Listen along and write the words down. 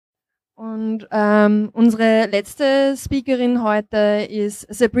Und unsere letzte Speakerin heute ist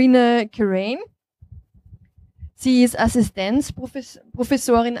Sabrina Kirraine. Sie ist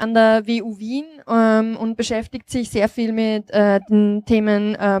Assistenzprofessorin an der WU Wien und beschäftigt sich sehr viel mit den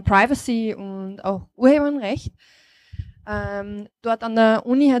Themen Privacy und auch Urheberrecht. Dort an der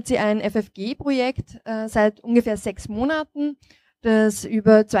Uni hat sie ein FFG-Projekt seit ungefähr 6 Monaten, das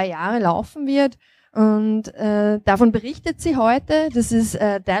über 2 Jahre laufen wird. Und davon berichtet sie heute. Das ist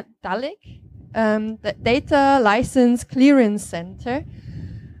DALICC, Data License Clearance Center,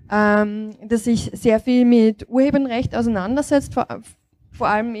 das sich sehr viel mit Urheberrecht auseinandersetzt, vor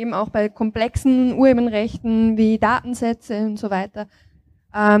allem eben auch bei komplexen Urheberrechten wie Datensätze und so weiter.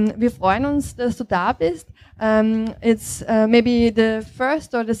 Wir freuen uns, dass du da bist. It's maybe the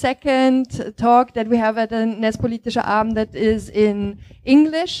first or the second talk that we have at the Netzpolitischer Abend that is in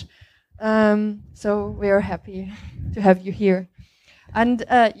English. So we are happy to have you here. And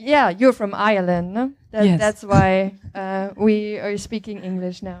yeah, you're from Ireland, no? Yes. That's why we are speaking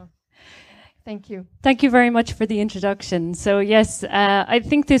English now. Thank you. Thank you very much for the introduction. So yes, I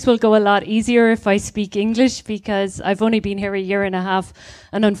think this will go a lot easier if I speak English, because I've only been here a year and a half,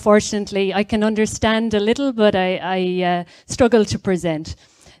 and unfortunately I can understand a little, but I struggle to present.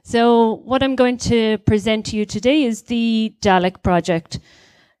 So what I'm going to present to you today is the DALICC project.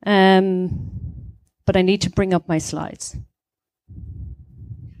 But I need to bring up my slides.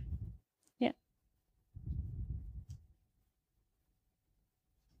 Yeah.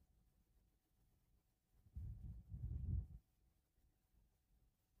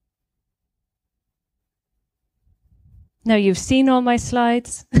 Now you've seen all my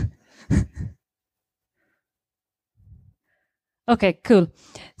slides. Okay, cool.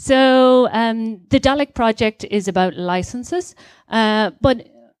 So the DALICC project is about licenses, but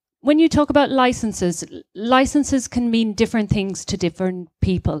when you talk about licenses, licenses can mean different things to different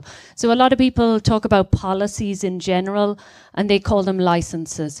people. So a lot of people talk about policies in general, and they call them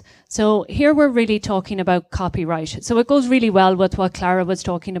licenses. So here we're really talking about copyright. So it goes really well with what Clara was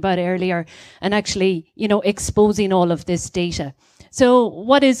talking about earlier, and actually, you know, exposing all of this data. So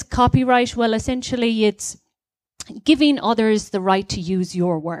what is copyright? Well, essentially it's giving others the right to use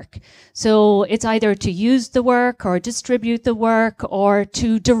your work. So it's either to use the work or distribute the work or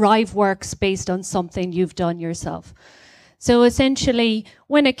to derive works based on something you've done yourself. So essentially,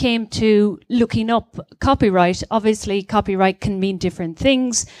 when it came to looking up copyright, obviously copyright can mean different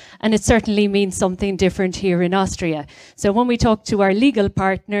things, and it certainly means something different here in Austria. So when we talk to our legal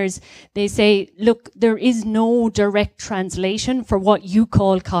partners, they say, look, there is no direct translation for what you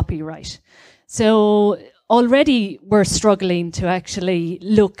call copyright. So already we're struggling to actually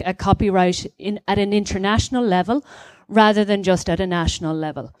look at copyright at an international level rather than just at a national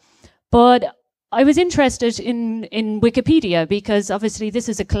level. But I was interested in Wikipedia because obviously this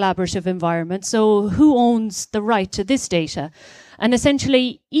is a collaborative environment. So who owns the right to this data? And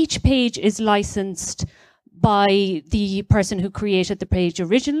essentially each page is licensed by the person who created the page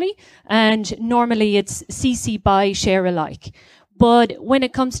originally. And normally it's CC by share alike. But when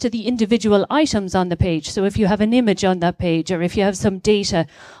it comes to the individual items on the page, so if you have an image on that page or if you have some data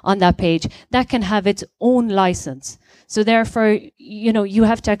on that page, that can have its own license. So therefore, you know, you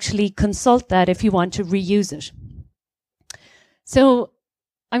have to actually consult that if you want to reuse it. So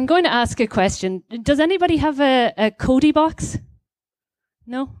I'm going to ask a question. Does anybody have a Cody box?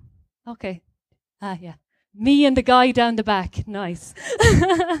 No? Okay. Yeah. Me and the guy down the back. Nice.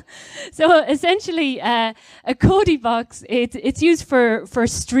 So essentially, a Cody box, it's used for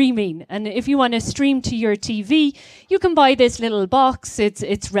streaming. And if you want to stream to your TV, you can buy this little box.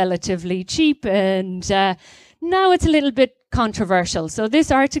 It's relatively cheap, and now it's a little bit controversial. So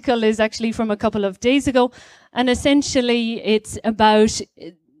this article is actually from a couple of days ago, and essentially it's about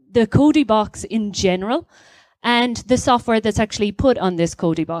the Cody box in general and the software that's actually put on this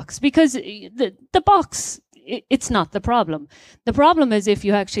Cody box, because the box, it's not the problem. The problem is if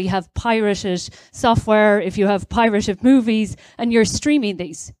you actually have pirated software, if you have pirated movies and you're streaming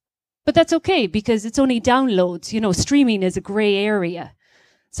these. But that's okay because it's only downloads. You know, streaming is a gray area.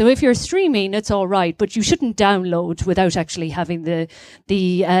 So if you're streaming, it's all right, but you shouldn't download without actually having the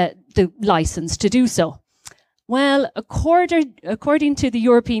license to do so. Well, according to the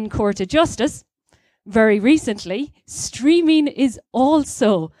European Court of Justice, very recently, streaming is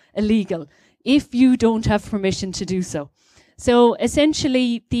also illegal if you don't have permission to do so. So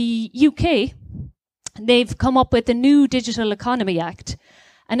essentially, the UK, they've come up with the new Digital Economy Act.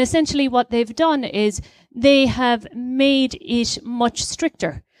 And essentially what they've done is they have made it much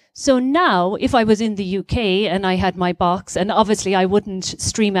stricter. So now, if I was in the UK and I had my box, and obviously I wouldn't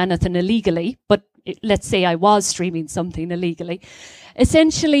stream anything illegally, but let's say I was streaming something illegally,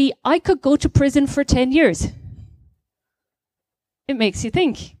 essentially I could go to prison for 10 years. It makes you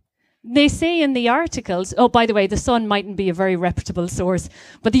think. They say in the articles, oh, by the way, the Sun mightn't be a very reputable source,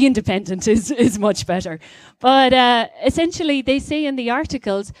 but the Independent is much better. But essentially, they say in the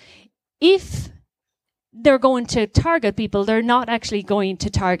articles, if they're going to target people, they're not actually going to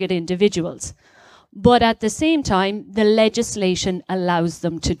target individuals. But at the same time, the legislation allows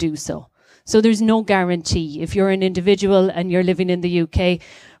them to do so. So there's no guarantee. If you're an individual and you're living in the UK,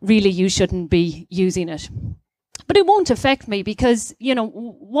 really you shouldn't be using it. But it won't affect me because, you know,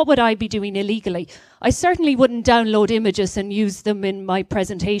 what would I be doing illegally? I certainly wouldn't download images and use them in my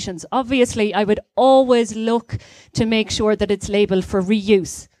presentations. Obviously, I would always look to make sure that it's labeled for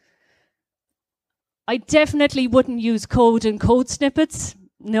reuse. I definitely wouldn't use code and code snippets.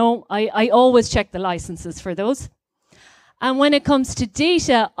 No, I always check the licenses for those. And when it comes to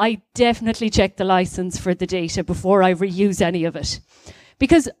data, I definitely check the license for the data before I reuse any of it.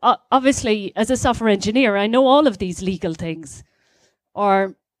 Because obviously, as a software engineer, I know all of these legal things.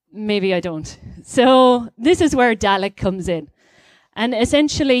 Or maybe I don't. So this is where DALICC comes in. And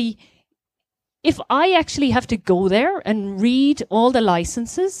essentially, if I actually have to go there and read all the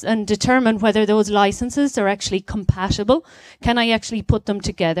licenses and determine whether those licenses are actually compatible, can I actually put them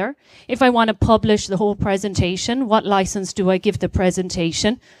together? If I want to publish the whole presentation, what license do I give the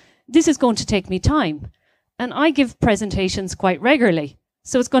presentation? This is going to take me time. And I give presentations quite regularly.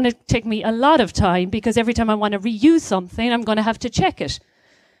 So it's going to take me a lot of time because every time I want to reuse something, I'm going to have to check it.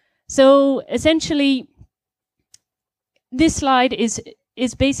 So essentially, this slide is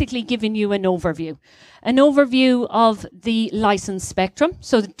basically giving you an overview of the license spectrum.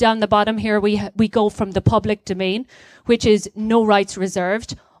 So down the bottom here, we go from the public domain, which is no rights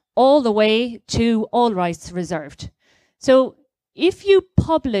reserved, all the way to all rights reserved. So if you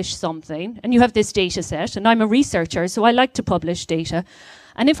publish something, and you have this data set, and I'm a researcher, so I like to publish data,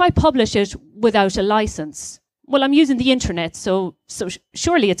 and if I publish it without a license, well, I'm using the internet, so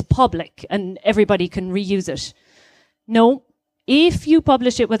surely it's public and everybody can reuse it. No, if you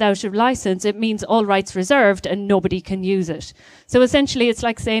publish it without a license, it means all rights reserved and nobody can use it. So essentially, it's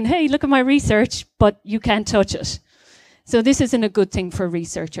like saying, hey, look at my research, but you can't touch it. So this isn't a good thing for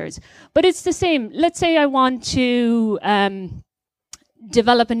researchers. But it's the same. Let's say I want to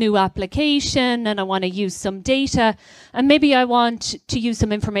develop a new application and I want to use some data, and maybe I want to use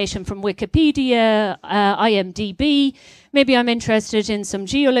some information from Wikipedia, IMDb, maybe I'm interested in some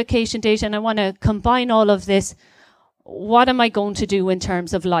geolocation data and I want to combine all of this. What am I going to do in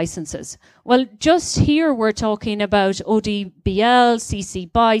terms of licenses? Well, just here we're talking about ODBL,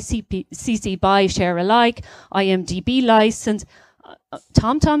 CC BY, share alike, IMDb license,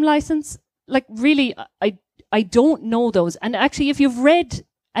 TomTom license. Like really, I don't know those. And actually, if you've read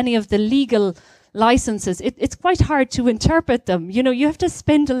any of the legal licenses, it's quite hard to interpret them. You know, you have to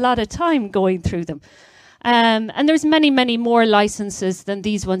spend a lot of time going through them. And there's many, many more licenses than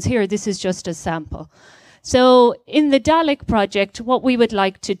these ones here. This is just a sample. So in the DALICC project, what we would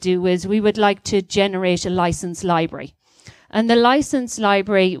like to do is we would like to generate a license library. And the license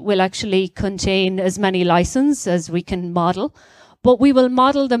library will actually contain as many licenses as we can model. But we will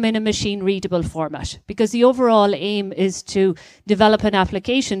model them in a machine-readable format because the overall aim is to develop an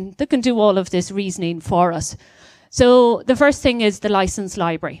application that can do all of this reasoning for us. So the first thing is the license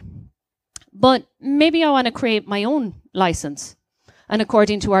library. But maybe I want to create my own license. And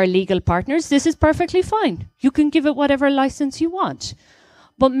according to our legal partners, this is perfectly fine. You can give it whatever license you want.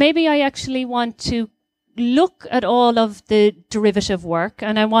 But maybe I actually want to look at all of the derivative work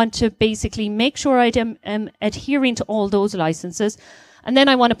and I want to basically make sure I am adhering to all those licenses, and then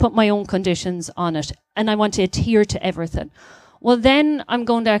I want to put my own conditions on it and I want to adhere to everything. Well, then I'm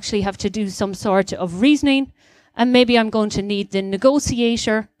going to actually have to do some sort of reasoning, and maybe I'm going to need the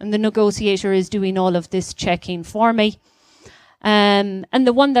negotiator, and the negotiator is doing all of this checking for me. And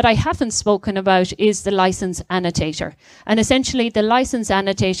the one that I haven't spoken about is the license annotator. And essentially the license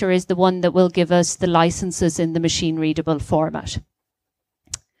annotator is the one that will give us the licenses in the machine-readable format.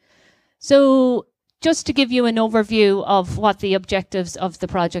 So just to give you an overview of what the objectives of the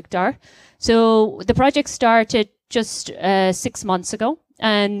project are. So the project started just 6 months ago,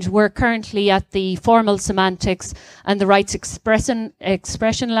 and we're currently at the formal semantics and the rights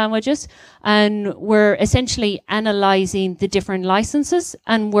expression languages, and we're essentially analyzing the different licenses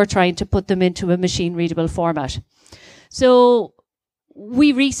and we're trying to put them into a machine-readable format. So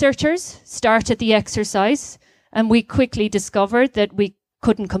we researchers started the exercise and we quickly discovered that we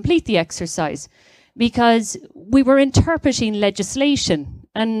couldn't complete the exercise because we were interpreting legislation,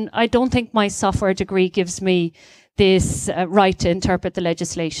 and I don't think my software degree gives me this right to interpret the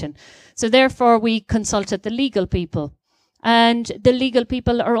legislation. So therefore, we consulted the legal people. And the legal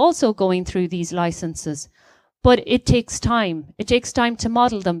people are also going through these licenses. But it takes time. It takes time to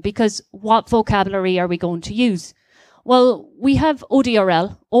model them, because what vocabulary are we going to use? Well, we have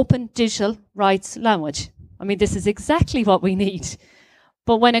ODRL, Open Digital Rights Language. I mean, this is exactly what we need.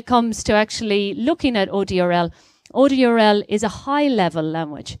 But when it comes to actually looking at ODRL, ODRL is a high-level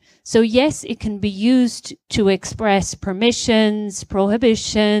language. So yes, it can be used to express permissions,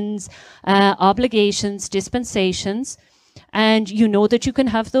 prohibitions, obligations, dispensations. And you know that you can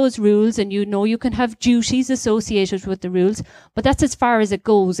have those rules, and you know you can have duties associated with the rules, but that's as far as it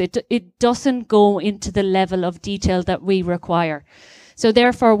goes. It doesn't go into the level of detail that we require. So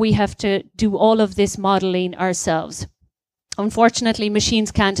therefore, we have to do all of this modeling ourselves. Unfortunately,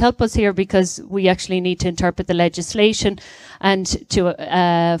 machines can't help us here, because we actually need to interpret the legislation and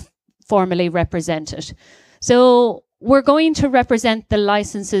to formally represent it. So we're going to represent the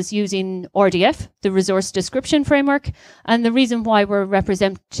licenses using RDF, the Resource Description Framework. And the reason why we're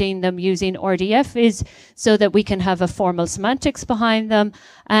representing them using RDF is so that we can have a formal semantics behind them,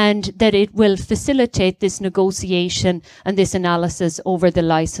 and that it will facilitate this negotiation and this analysis over the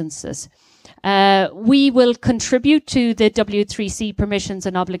licenses. We will contribute to the W3C permissions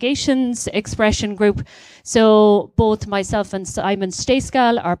and obligations expression group. So both myself and Simon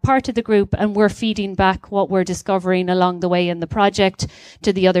Steiskal are part of the group, and we're feeding back what we're discovering along the way in the project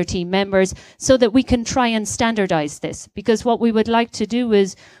to the other team members, so that we can try and standardize this. Because what we would like to do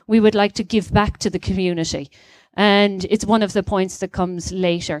is we would like to give back to the community. And it's one of the points that comes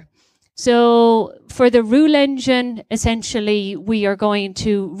later. So for the rule engine, essentially, we are going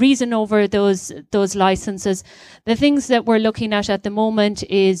to reason over those licenses. The things that we're looking at the moment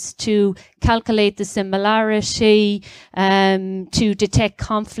is to calculate the similarity, to detect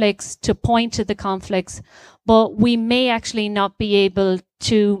conflicts, to point to the conflicts, but we may actually not be able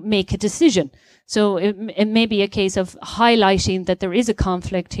to make a decision. So it may be a case of highlighting that there is a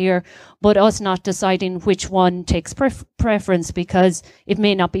conflict here, but us not deciding which one takes preference, because it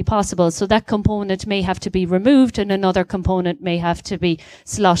may not be possible. So that component may have to be removed, and another component may have to be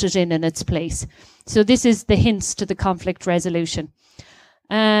slotted in its place. So this is the hints to the conflict resolution.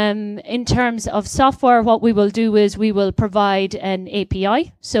 In terms of software, what we will do is we will provide an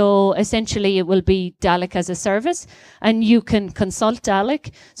API. So essentially it will be DALICC as a service, and you can consult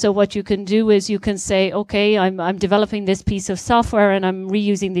DALICC. So what you can do is you can say, okay, I'm developing this piece of software and I'm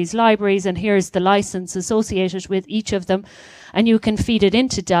reusing these libraries, and here's the license associated with each of them. And you can feed it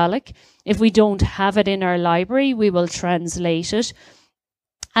into DALICC. If we don't have it in our library, we will translate it,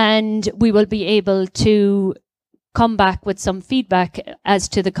 and we will be able to come back with some feedback as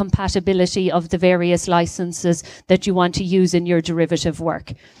to the compatibility of the various licenses that you want to use in your derivative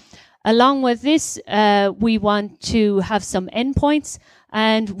work. Along with this, we want to have some endpoints,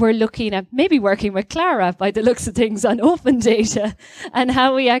 and we're looking at maybe working with Clara, by the looks of things, on open data, and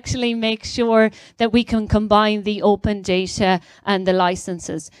how we actually make sure that we can combine the open data and the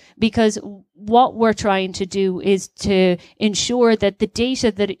licenses. Because what we're trying to do is to ensure that the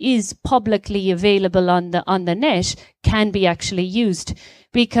data that is publicly available on the net can be actually used.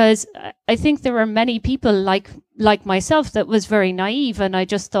 Because I think there are many people like myself that was very naive, and I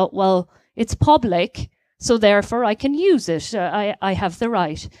just thought, well, it's public, so therefore I can use it. I have the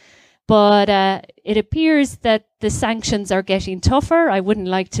right. But it appears that the sanctions are getting tougher. I wouldn't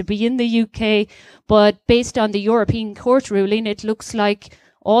like to be in the UK, but based on the European Court ruling, it looks like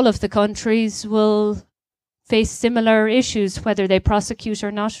all of the countries will face similar issues, whether they prosecute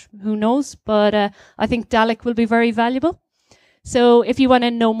or not, who knows. But I think DALICC will be very valuable. So if you want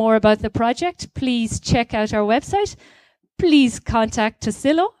to know more about the project, please check out our website. Please contact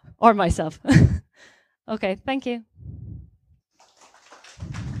Tassilo or myself. Okay, thank you.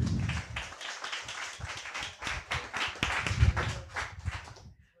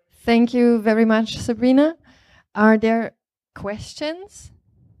 Thank you very much, Sabrina. Are there questions?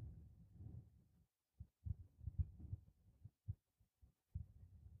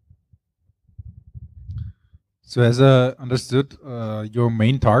 So as I understood, your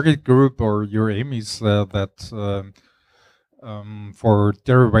main target group or your aim is that for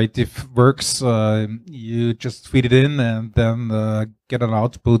derivative works, you just feed it in and then get an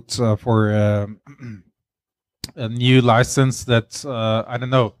output for a new license that, I don't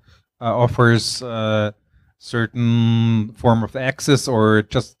know, offers certain form of access, or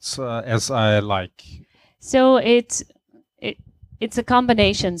just as I like. So It's a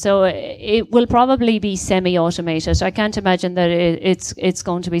combination, so it will probably be semi-automated. I can't imagine that it's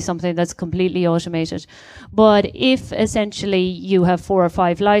going to be something that's completely automated. But if essentially you have 4 or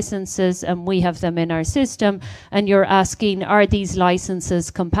 5 licenses and we have them in our system, and you're asking, are these licenses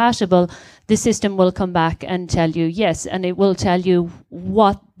compatible? The system will come back and tell you yes, and it will tell you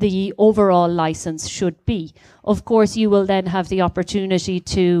what the overall license should be. Of course, you will then have the opportunity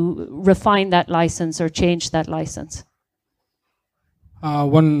to refine that license or change that license.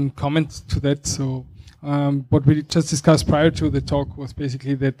 One comment to that. So what we just discussed prior to the talk was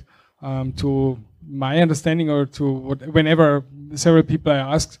basically that to my understanding, or to whenever several people I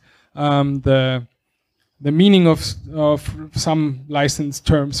asked, the meaning of some license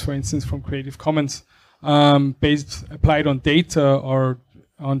terms, for instance, from Creative Commons, applied on data or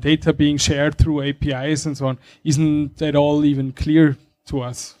on data being shared through APIs and so on, isn't at all even clear to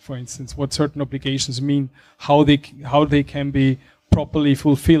us. For instance, what certain obligations mean, how they can be properly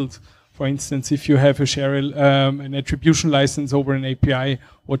fulfilled. For instance, if you have an attribution license over an API,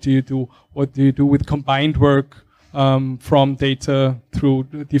 what do you do? What do you do with combined work from data through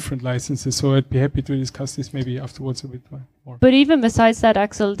different licenses? So I'd be happy to discuss this maybe afterwards a bit more. But even besides that,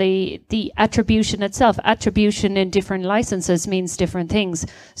 Axel, the attribution itself, attribution in different licenses means different things.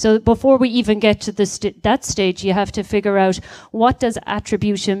 So before we even get to that stage, you have to figure out, what does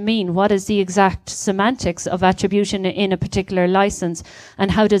attribution mean? What is the exact semantics of attribution in a particular license,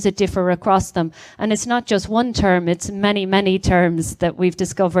 and how does it differ across them? And it's not just one term, it's many, many terms that we've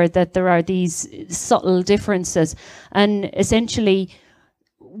discovered that there are these subtle differences. And essentially,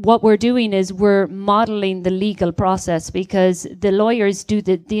 what we're doing is we're modeling the legal process, because the lawyers do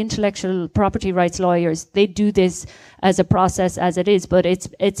the intellectual property rights lawyers, they do this as a process as it is, but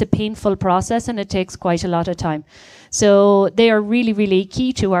it's a painful process and it takes quite a lot of time. So they are really, really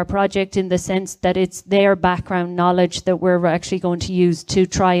key to our project, in the sense that it's their background knowledge that we're actually going to use to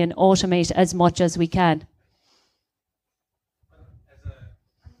try and automate as much as we can.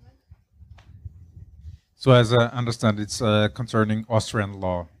 So as I understand, it's concerning Austrian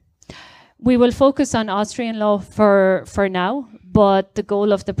law. We will focus on Austrian law for now, but the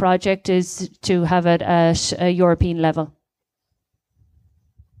goal of the project is to have it at a European level.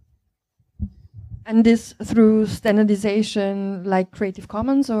 And this through standardization like Creative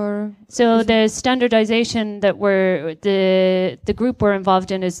Commons, or? So the standardization that the group we're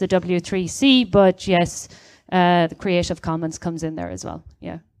involved in is the W3C, but yes, the Creative Commons comes in there as well,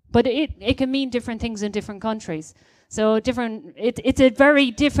 yeah. But it can mean different things in different countries. So it's a very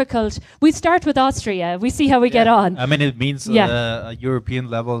difficult, we start with Austria, we see how we get on. I mean, it means a European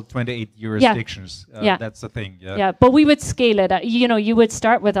level, 28 jurisdictions. That's the thing. Yeah, but we would scale it. You know, you would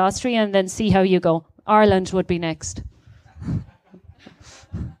start with Austria and then see how you go. Ireland would be next.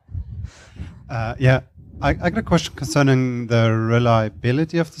 I got a question concerning the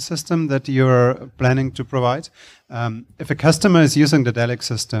reliability of the system that you're planning to provide. If a customer is using the DALICC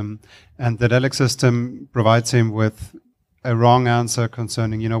system and the DALICC system provides him with a wrong answer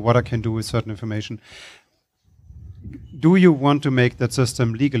concerning, what I can do with certain information, do you want to make that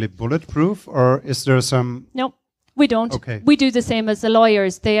system legally bulletproof, or is there some... No, we don't. Okay. We do the same as the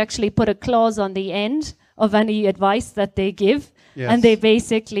lawyers. They actually put a clause on the end of any advice that they give. Yes. And they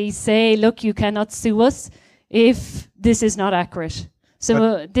basically say, look, you cannot sue us if this is not accurate.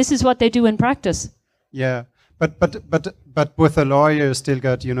 So this is what they do in practice. Yeah, but with a lawyer, you still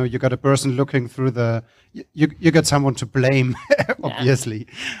got, you got a person looking through the, you got someone to blame, obviously.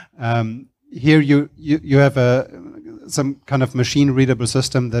 Here you have some kind of machine readable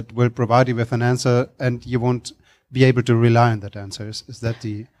system that will provide you with an answer, and you won't be able to rely on that answer. Is that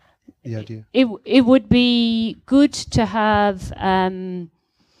the idea? It would be good to have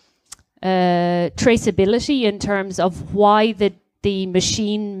traceability in terms of why the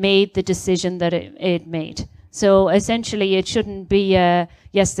machine made the decision that it made. So essentially, it shouldn't be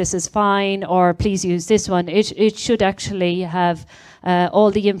yes, this is fine, or please use this one. It should actually have all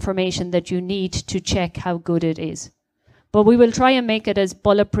the information that you need to check how good it is. But we will try and make it as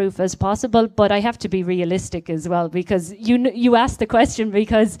bulletproof as possible. But I have to be realistic as well, because you asked the question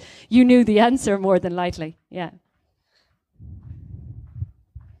because you knew the answer more than likely. Yeah.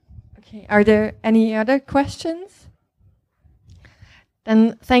 Okay. Are there any other questions?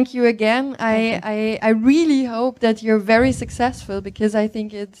 Then thank you again. I really hope that you're very successful, because I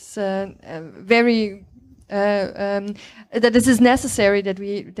think it's very that this is necessary that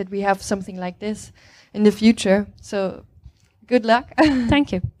we have something like this in the future. So. Good luck.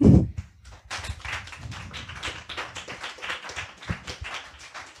 Thank you.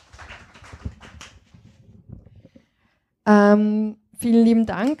 Vielen lieben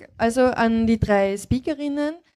Dank also an die 3 Speakerinnen.